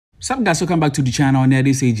What's up, guys? Welcome back to the channel. Now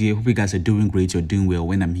this age here, hope you guys are doing great, you're doing well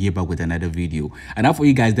when I'm here back with another video. And now for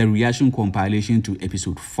you guys, the reaction compilation to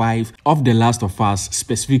episode 5 of The Last of Us,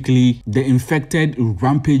 specifically the infected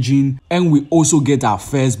rampaging, and we also get our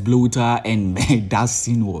first bloater. And man, that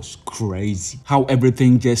scene was crazy, how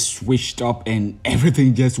everything just switched up and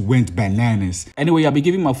everything just went bananas. Anyway, I'll be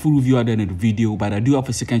giving my full review at the end of the video, but I do have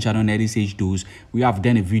a second channel, Now This Age Those. We have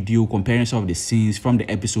done a video comparing some of the scenes from the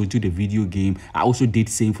episode to the video game. I also did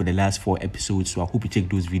the same for the last 4 episodes, so I hope you check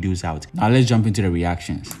those videos out. Now let's jump into the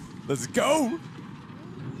reactions. Let's go.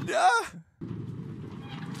 Yeah.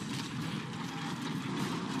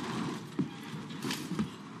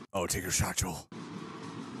 Oh, take your shot, Joel.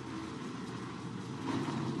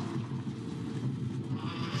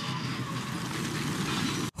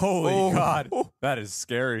 Holy God. Oh. That is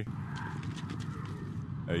scary.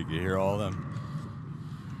 Oh, you can hear all of them.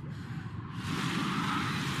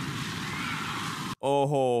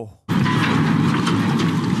 Oh.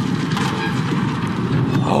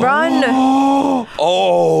 Run!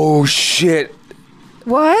 Oh shit!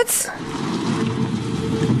 What?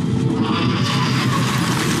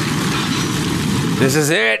 This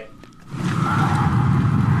is it!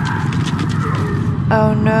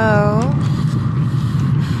 Oh no.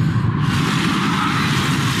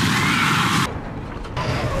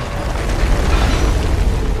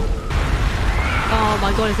 Oh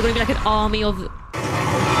my god, is it gonna be like an army of...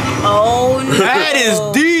 Oh no. That is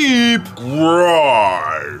deep!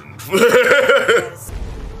 Right.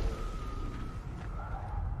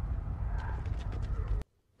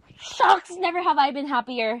 Shucks, never have I been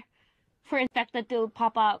happier for infected to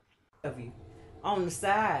pop up. On the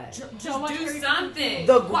side. Just do something.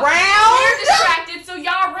 The ground? We're distracted, so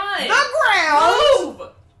y'all run. The ground Move.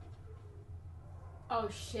 Oh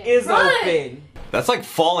shit. is run. open. That's like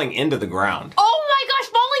falling into the ground. Oh my gosh,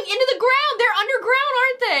 falling into the ground. They're underground,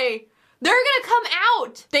 aren't they? They're gonna come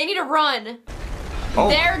out. They need to run. Oh.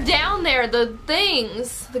 They're down there, the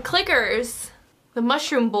things, the clickers, the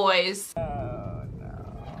mushroom boys.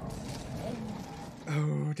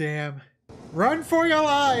 Oh damn. Run for your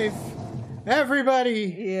life!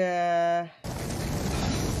 Everybody! Yeah.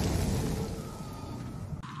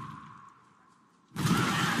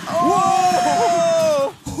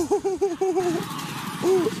 Whoa!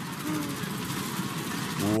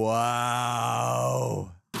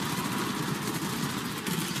 Wow.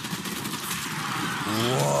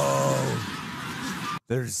 Whoa.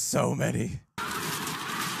 There's so many.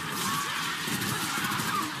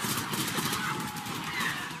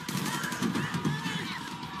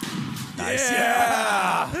 Nice.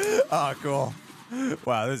 Yeah. Oh, cool.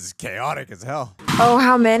 Wow, this is chaotic as hell. Oh,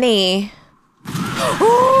 how many?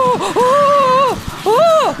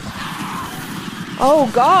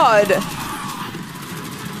 Oh God.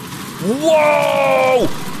 Whoa!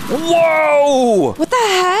 Whoa! What the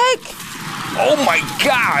heck? Oh my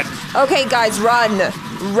God! Okay, guys, run.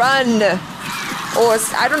 Run. Or,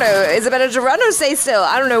 I don't know, is it better to run or stay still?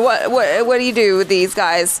 I don't know, what do you do with these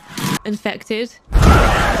guys? Infected.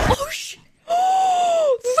 Oh shit!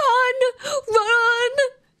 Run! Run!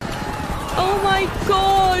 Oh my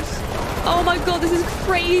god! Oh my god, this is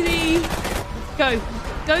crazy! Go.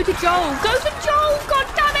 Go to Joel! Go to Joel! God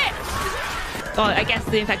damn it! Oh, I guess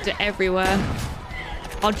the infected are everywhere.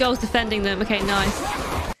 Oh, Joel's defending them. Okay, nice.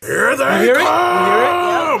 Here they You hear it?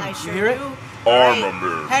 come! I sure do.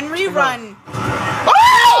 Armament. Henry, run.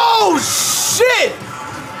 Oh shit!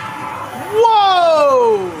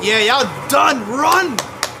 Whoa! Yeah, y'all done. Run!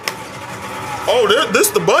 Oh,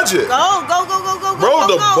 this the budget. Go. Bro,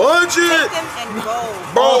 the budget. Take them and go.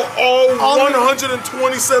 Bro, all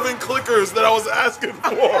 127 clickers that I was asking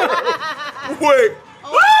for. Wait.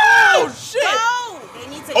 Oh shit! Go. They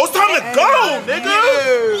need to Oh, it's time to go,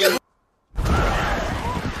 nigga.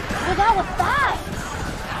 Oh, that was fast!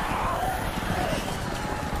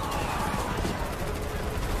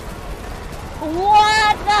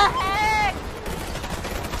 What the heck?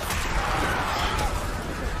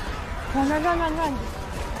 Run.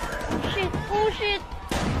 Oh shit, oh shit.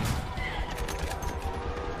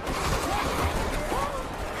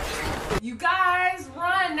 You guys,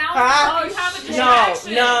 run now. Huh? Oh, you have a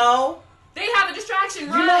distraction. No. They have a distraction.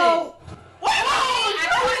 Run. You know.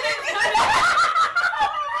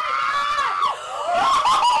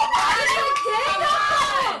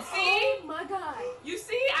 See? Oh my god. You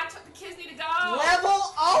see? The kids need to go.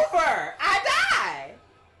 Level over. I die.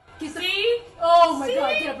 See? Oh my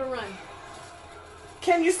god, get up and run.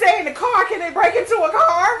 Can you stay in the car? Can they break into a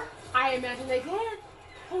car? I imagine they can.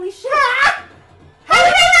 Holy shit. Ah! How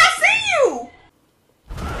did they not see you?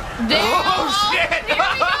 There. Oh shit.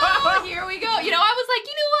 Here we go. You know, I was like,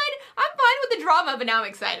 you know what? I'm fine with the drama, but now I'm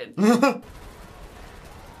excited.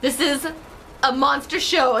 This is a monster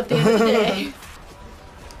show at the end of the day.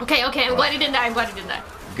 Okay, I'm glad he didn't die. I'm glad he didn't die.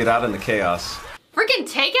 Get out in the chaos. Freaking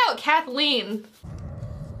take out Kathleen.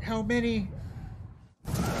 How many?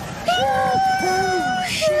 Oh,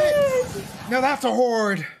 shit. Now that's a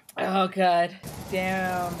horde. Oh, God.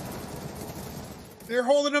 Damn. They're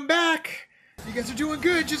holding them back. You guys are doing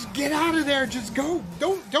good. Just get out of there. Just go.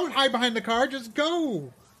 Don't hide behind the car. Just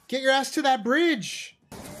go. Get your ass to that bridge.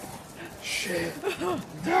 Shit.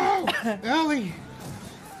 No. Ellie.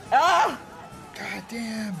 Ah. God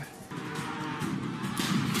damn.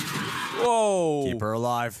 Whoa. Keep her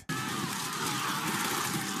alive.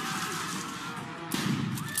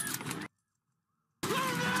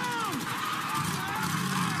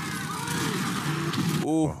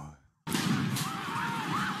 Ooh.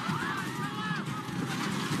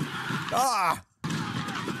 Ah!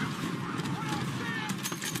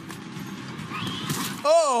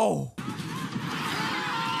 Oh!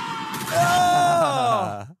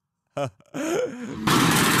 Ah!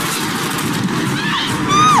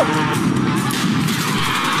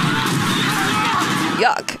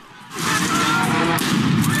 Yuck.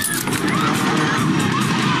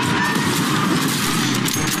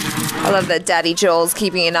 I love that Daddy Joel's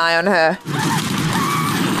keeping an eye on her.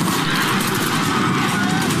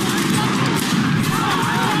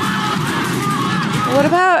 What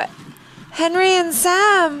about Henry and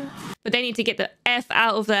Sam? But they need to get the F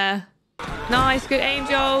out of there. Nice, good aim,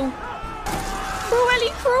 Joel. Crawl,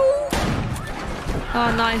 Ellie, crawl.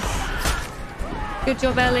 Oh, nice. Good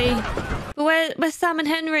job, Ellie. But where's Sam and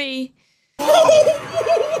Henry? Get the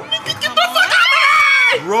fuck out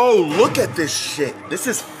of here! Bro, look at this shit. This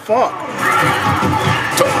is fucked.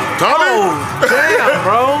 Tommy? Oh, damn,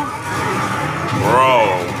 bro.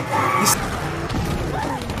 Bro.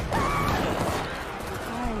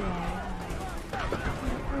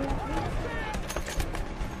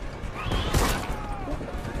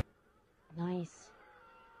 Nice.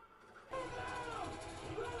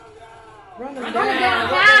 Run them Run them down.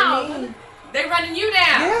 down. They're running you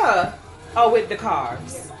down. Yeah. Oh, with the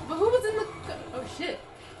cars. But who was in the... Oh, shit.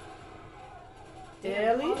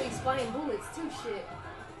 Ellie? All these flying bullets too, shit.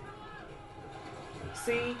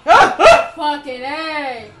 See? Fucking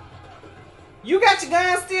A. You got your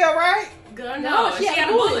gun still, right? Gun? No, she had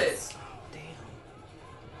bullets. Damn.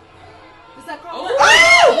 Is that called?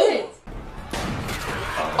 Oh!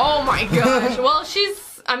 Oh my gosh. Well,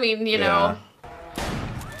 she's... I mean, you know...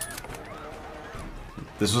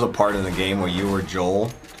 This was a part in the game where you were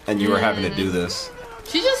Joel and you were having to do this.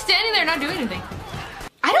 She's just standing there not doing anything.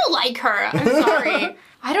 I don't like her. I'm sorry.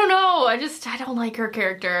 I don't know. I don't like her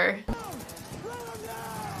character.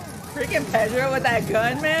 Freaking Pedro with that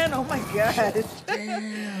gun, man. Oh my god.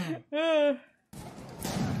 Damn.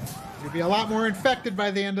 You'll be a lot more infected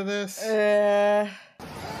by the end of this.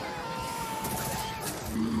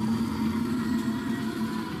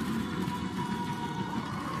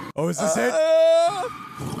 Oh, is this it?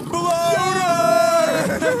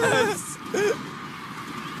 Yes!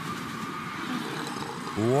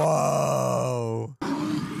 Whoa.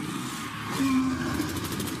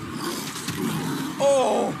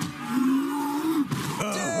 Oh.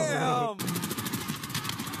 Damn.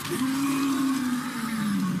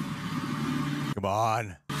 Come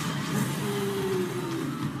on.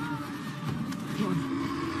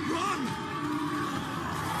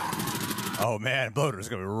 Oh man, Bloater's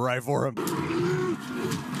gonna be right for him.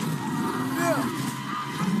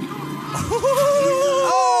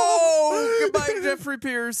 Oh! Goodbye, Jeffrey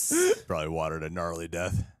Pierce. Probably watered a gnarly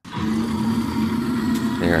death.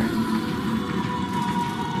 Here.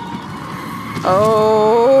 Oh.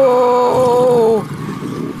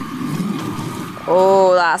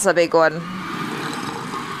 Oh, that's a big one.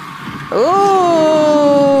 Ooh.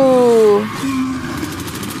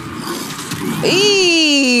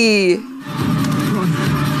 Eee. Run.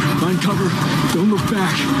 Find cover. Don't look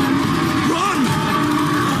back. Run!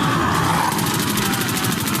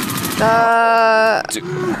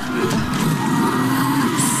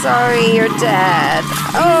 Sorry, you're dead.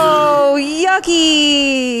 Oh,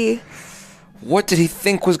 yucky. What did he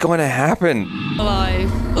think was going to happen?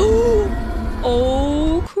 Alive.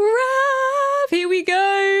 Oh, crap. Here we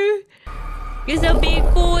go. Here's a big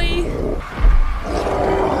boy.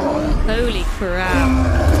 Holy crap.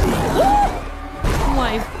 Oh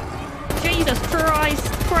my Jesus Christ.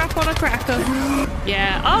 Crap on a cracker.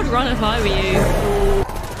 Yeah, I'd run if I were you.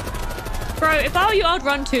 Bro, if I were you, I'd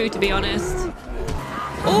run too, to be honest.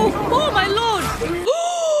 Oh my lord.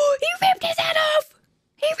 Oh, he ripped his head off.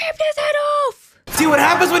 He ripped his head off. See what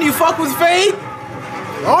happens when you fuck with Faith?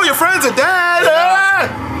 Oh, your friends are dead!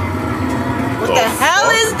 the hell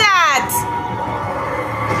is that?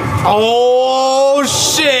 Oh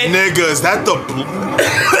shit! Nigga, is that the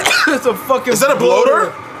That's a fucking. Is that a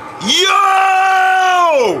bloater? Yo!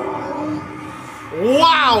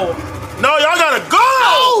 Wow! No, y'all gotta go!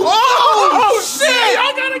 Oh shit!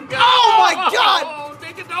 Y'all gotta go! Oh my god! Oh,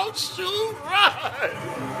 nigga, don't shoot! Run!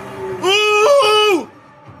 Ooh!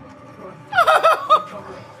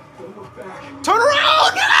 Turn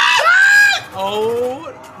around!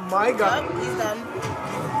 Oh my god! Oh, he's done.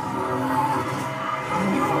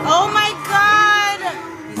 Oh my god!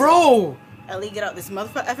 Bro! Ellie, get out this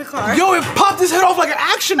motherfucking car. Yo, it popped his head off like an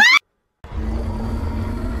action.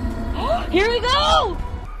 Here we go!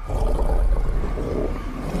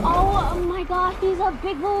 Oh my gosh, he's a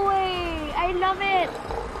big boy. I love it.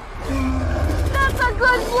 That's a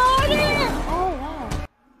good floater. Oh wow.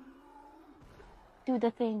 Do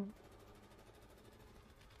the thing.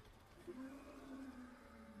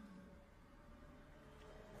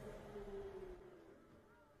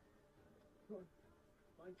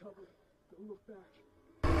 Find cover. Don't look back.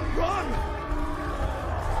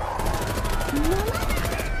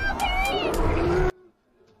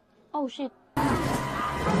 Oh shit.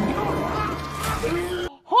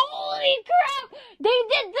 Holy crap! They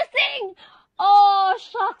did the thing! Oh,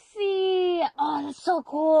 Shoxy! Oh, that's so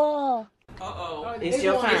cool. Uh-oh. It's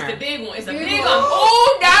your turn. It's the big one. It's the big one.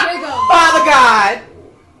 Oh, that. Father God.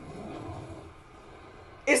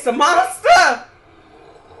 It's the monster.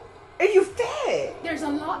 And you fed. There's a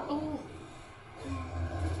lot. Oh.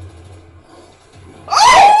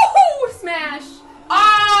 Oh! Smash.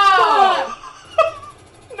 Oh!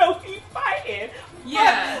 No, he's fighting.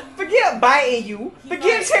 Yeah. Forget biting you.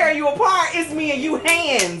 Forget tearing you apart. It's me and you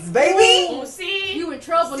hands, baby. Oh, see? You in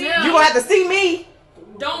trouble now. You gonna have to see me.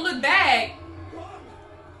 Don't look back.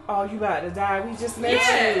 Oh, you about to die. We just met you.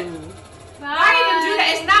 Bye. Why even do that?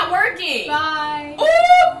 It's not working. Bye.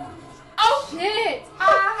 Ooh. Oh, shit.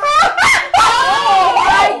 Oh,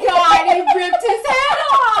 my God. He ripped his head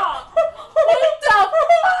off. What the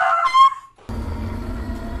fuck?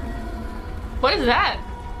 What is that?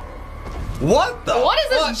 What the? What is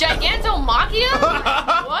this Gigantomachia?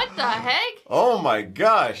 What the heck? Oh my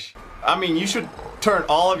gosh. I mean, you should turn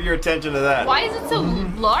all of your attention to that. Why is it so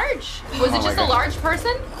large? Was it just a large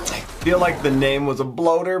person? I feel like the name was a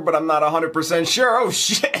bloater, but I'm not 100% sure. Oh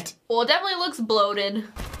shit. Well, it definitely looks bloated.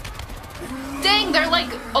 Dang, they're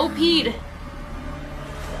like OP'd.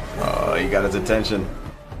 Oh, you got his attention.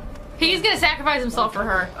 He's gonna sacrifice himself for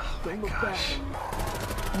her. Oh my gosh.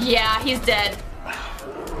 Yeah, he's dead.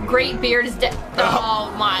 Great Beard is dead. Oh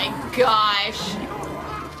my gosh.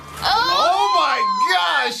 Oh my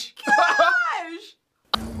gosh!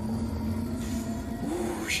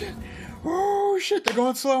 Oh shit! Oh shit! They're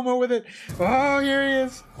going slow-mo with it. Oh, here he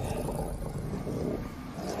is. Oh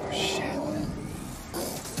shit!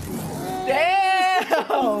 Damn!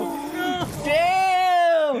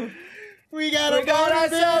 Damn! We got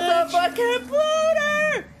ourselves a fucking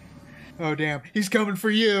bloater! Oh damn! He's coming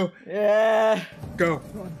for you. Yeah. Go.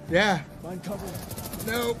 Yeah. Find cover.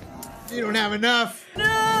 Nope. You don't have enough. No!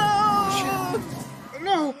 Shit.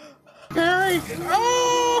 No. Perry.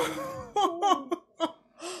 Oh!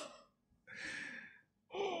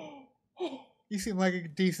 You seem like a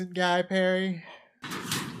decent guy, Perry.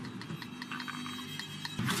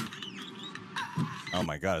 Oh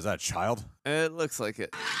my god, is that a child? It looks like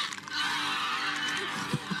it.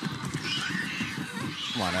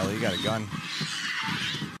 Come on, Ellie, you got a gun.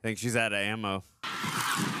 I think she's out of ammo.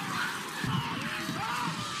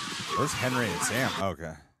 Where's Henry and Sam?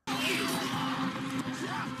 Okay.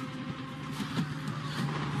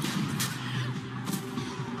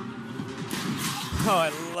 Oh,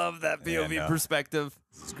 I love that POV perspective.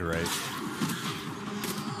 This is great.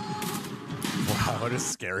 Wow, what a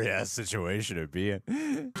scary ass situation to be in.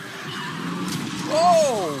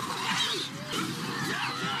 Oh!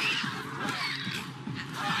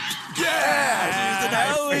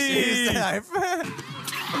 Yeah! Use the knife.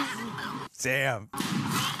 Damn.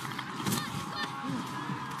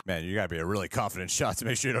 Man, you gotta be a really confident shot to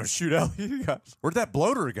make sure you don't shoot Ellie. Where'd that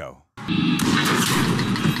bloater go?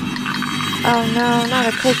 Oh no, not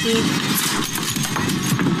a cookie.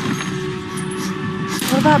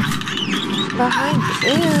 What about behind?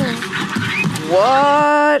 Ew.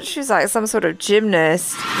 What? She's like some sort of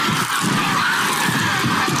gymnast.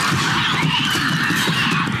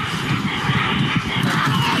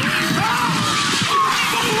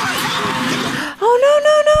 Oh no,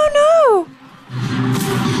 no, no, no!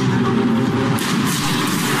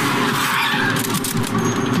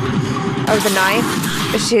 Oh, the knife?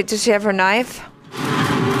 Does she have her knife?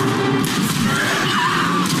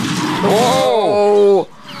 Whoa!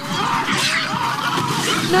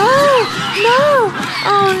 No! No!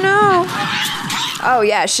 Oh no! Oh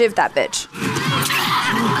yeah, shiv that bitch.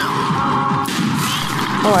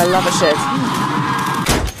 Oh, I love a shiv.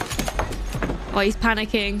 Oh, he's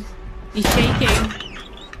panicking. He's shaking.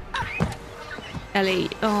 Ellie,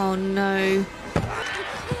 oh no.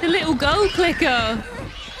 The little goal clicker.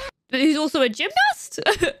 Who's also a gymnast?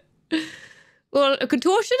 Or a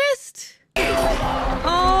contortionist?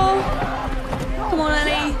 Oh. Come on,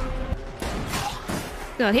 Ellie.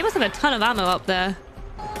 God, he must have a ton of ammo up there.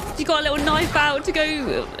 She got a little knife out to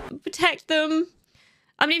go protect them.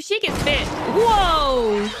 I mean, if she gets bit,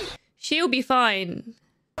 whoa! She'll be fine.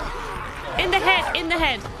 In the head, in the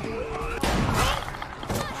head.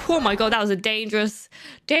 Oh my god, that was a dangerous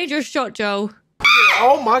shot, Joe.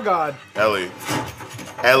 Oh my god. Ellie.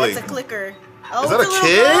 That's a clicker. Oh, Is that a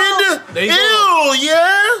kid? Ew,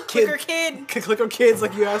 yeah? Clicker kid. Clicker kids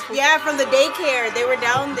like you asked for? Yeah, from the daycare. They were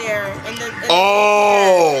down there. In the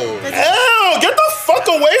Oh. Ew, get the fuck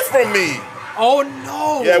away from me. Oh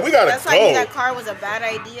no. Yeah, we gotta That's why I knew that car was a bad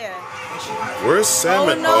idea. Where's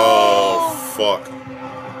Salmon? Oh, no. Oh, fuck.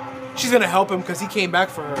 She's gonna help him because he came back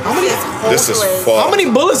for her. This is fucked. How many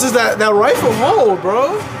bullets does that rifle hold,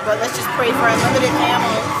 bro? But let's just pray for unlimited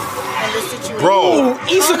ammo in this situation. Bro.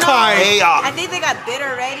 Isekai. Hey, I think they got bit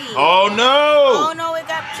already. Oh no. Oh no, it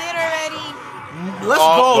got bit already. Let's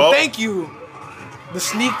go. Well. Thank you. The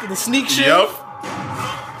sneak shit. Yep.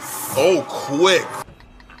 Oh, quick.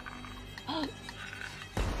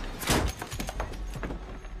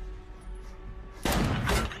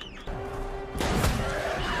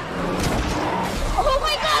 Oh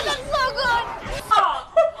my god, that's so good!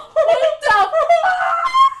 What the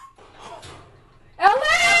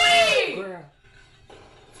Ellie!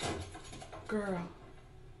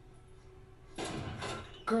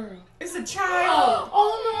 Girl. It's a child.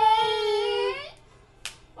 Oh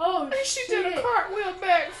no! Oh, She did a cartwheel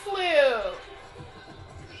backflip.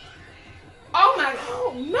 Oh my,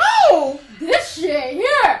 oh no! This shit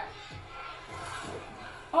here!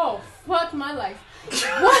 Oh, fuck my life.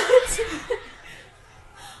 What?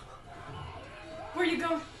 Where you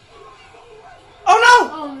going? Oh no!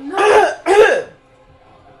 Oh no!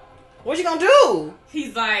 What you gonna do?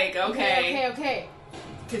 He's like, okay. Okay.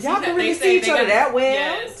 Y'all can really see each other that well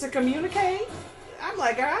yes. to communicate. I'm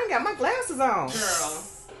like, girl, I ain't got my glasses on. Girl.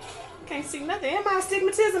 Can't see nothing. And my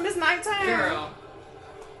astigmatism, it's nighttime. Girl.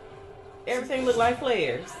 Everything look like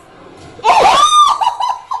flares.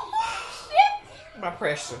 My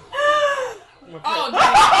pressure.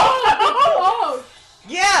 Oh,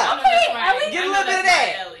 yeah. Get a little bit of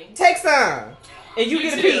that. Take some. And you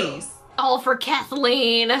get a piece. All for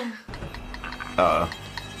Kathleen.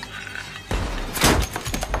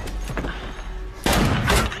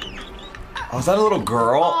 Oh, is that a little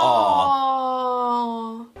girl?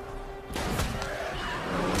 Aw.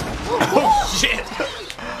 Oh shit.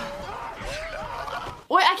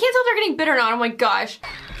 Wait, I can't tell if they're getting bit or not. Oh my gosh.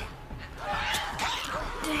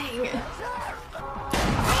 Dang.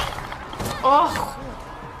 Oh.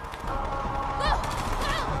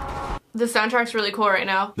 The soundtrack's really cool right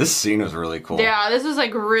now. This scene is really cool. Yeah, this is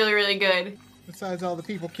like really, really good. Besides all the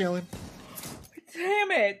people killing.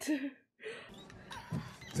 damn it. Is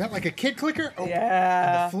that like a kid clicker? Oh,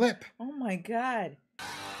 yeah. The flip. Oh my god.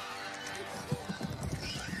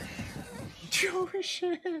 Oh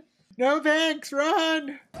shit. No thanks,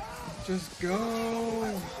 run. Just go.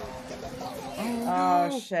 Oh,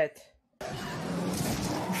 no. Shit.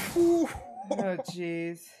 Ooh. Oh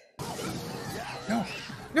jeez.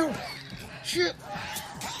 No. Shit.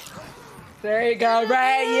 There you go,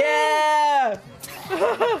 right? Yeah.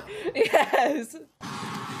 Yes.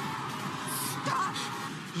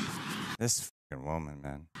 This fucking woman,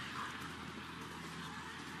 man.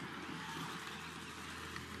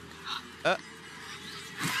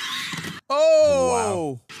 Oh!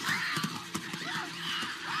 Wow.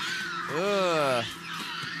 Ah.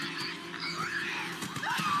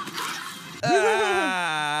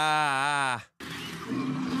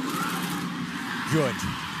 Good.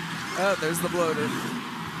 Oh, there's the bloater.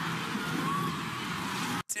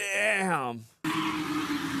 Damn.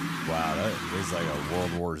 Wow, that is like a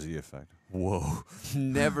World War Z effect. Whoa.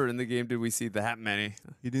 Never in the game did we see that many.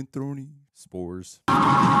 He didn't throw any spores.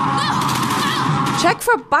 Check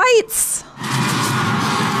for bites.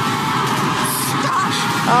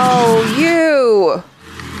 Oh, you.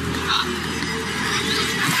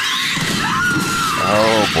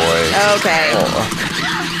 Oh boy. Okay.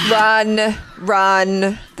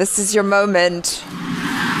 Run. This is your moment.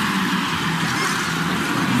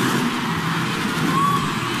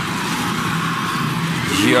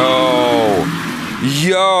 Yo.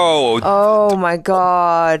 Oh my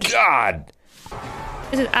god. God.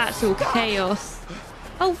 This is actual chaos.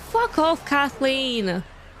 Oh, fuck off, Kathleen.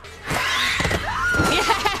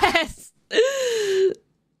 Yes!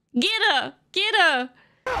 Get her! Get her!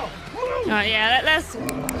 Alright, yeah, let's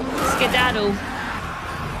skedaddle.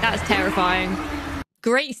 That's terrifying.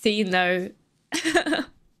 Great scene, though.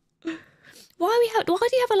 Why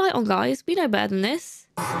do you have a light on, guys? We know better than this.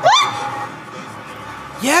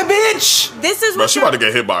 Yeah, bitch! This is Bro, she about to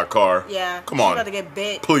get hit by a car. Yeah. Come on. She's about to get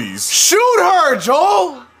bit. Please. Shoot her,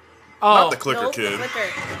 Joel! Oh. Not the clicker, Nope, kid. the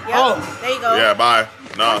clicker. Yep. Oh. There you go. Yeah, bye.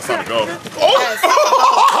 Nah, it's time to go. Oh! Yes.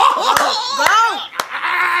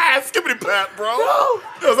 Go! Skippity pat, bro.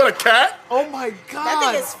 Yo, is that a cat? Oh my god.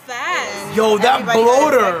 That thing is fast. Yo, that Everybody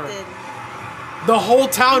got bloater. infected. The whole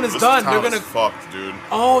town is This done. town They're gonna is fucked, dude.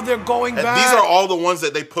 Oh, they're going And back. these are all the ones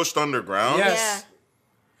that they pushed underground? Yes. Yeah.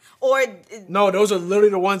 Or No, those are literally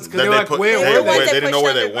the ones because That they were they like, put- where they- were they they? didn't know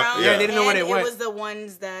where they went. underground, Yeah, they didn't know where they and went. It was the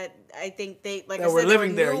ones that I think they like That I were said,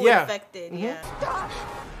 living they were there, new yeah. infected. Mhm. Yeah.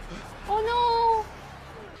 Oh no!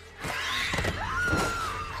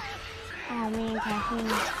 Oh man, Kathleen.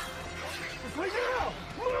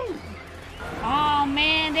 Oh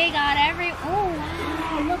man, they got every. Oh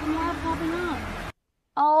wow! Look, more popping up.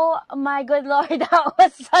 Oh my good lord, that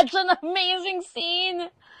was such an amazing scene.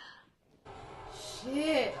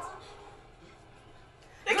 Shit.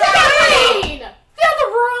 Kathleen! Fill the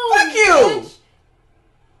room! Fuck you! Bitch.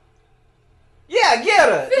 Yeah, get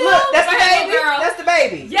her. Fill Look, that's the the baby. girl. That's the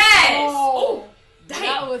baby. Yes! Oh. Damn.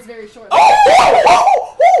 That was very short. Oh,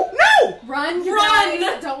 no! Run, you Run.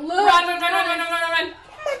 guys. Don't look. Run. Oh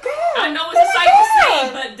my God. I know it's a sight to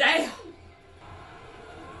see, but damn.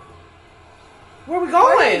 Where we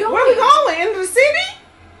going? Where we going? Into the city?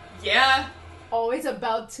 Yeah. Oh, it's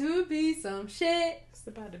about to be some shit. It's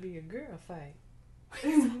about to be a girl fight.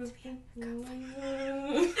 Damn.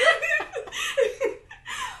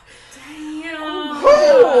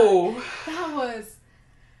 Oh! That was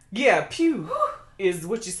Yeah, pew is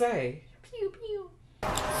what you say. pew pew.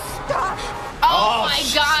 Oh my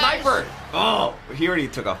god. Sniper! Oh, he already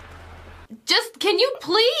took off. Just, can you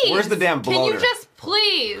please? Where's the damn Can bloater? you just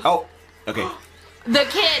please? Oh, okay. The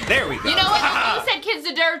kid. There we go. You know what? You said kids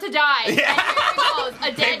deserve to die. And here it goes.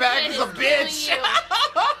 A dead Payback kid is is a bitch. killing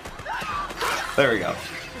There we go.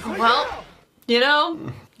 you. Well, you know,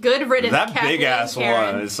 good riddance. That Kathleen big ass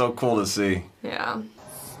Karen. one is so cool to see. Yeah.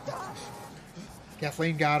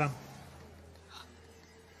 Kathleen got him.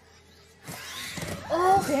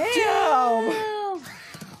 Oh damn!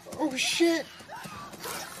 Oh shit.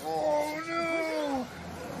 Oh no.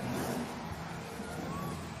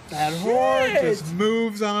 That Hoard just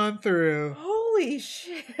moves on through. Holy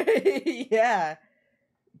shit. Yeah.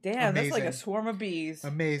 Damn, that's like a Amazing. swarm of bees.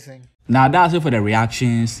 Amazing. Now that's it for the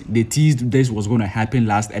reactions. They teased this was going to happen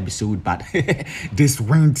last episode, but this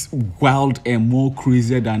went wild and more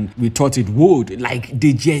crazier than we thought it would. Like,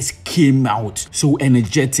 they just came out so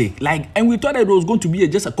energetic. Like, and we thought that it was going to be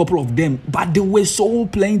just a couple of them, but there were so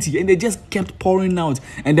plenty and they just kept pouring out.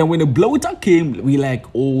 And then when the bloater came, we like,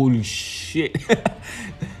 holy shit.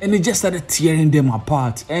 And they just started tearing them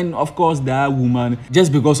apart. And of course, that woman,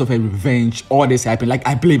 just because of her revenge, all this happened. Like,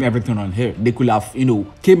 I blame everything on her. They could have,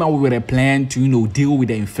 came out with a plan to, deal with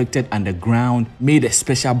the infected underground, made a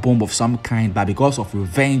special bomb of some kind, but because of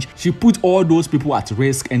revenge, she put all those people at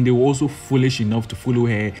risk, and they were also foolish enough to follow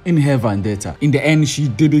her in her vendetta. In the end, she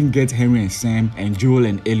didn't get Henry and Sam, and Joel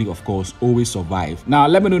and Ellie, of course, always survived. Now,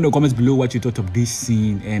 let me know in the comments below what you thought of this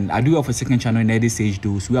scene, and I do have a second channel, Nerdy Sage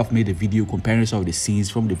Those, who have made a video comparison of the scenes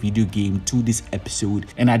from the video game to this episode,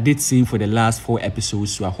 and I did same for the last 4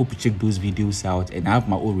 episodes, so I hope you check those videos out, and I have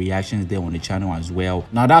my own reactions there on the channel as well.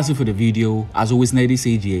 Now that's it for the video. As always, Nerdy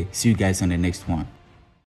Sage here. See you guys on the next one.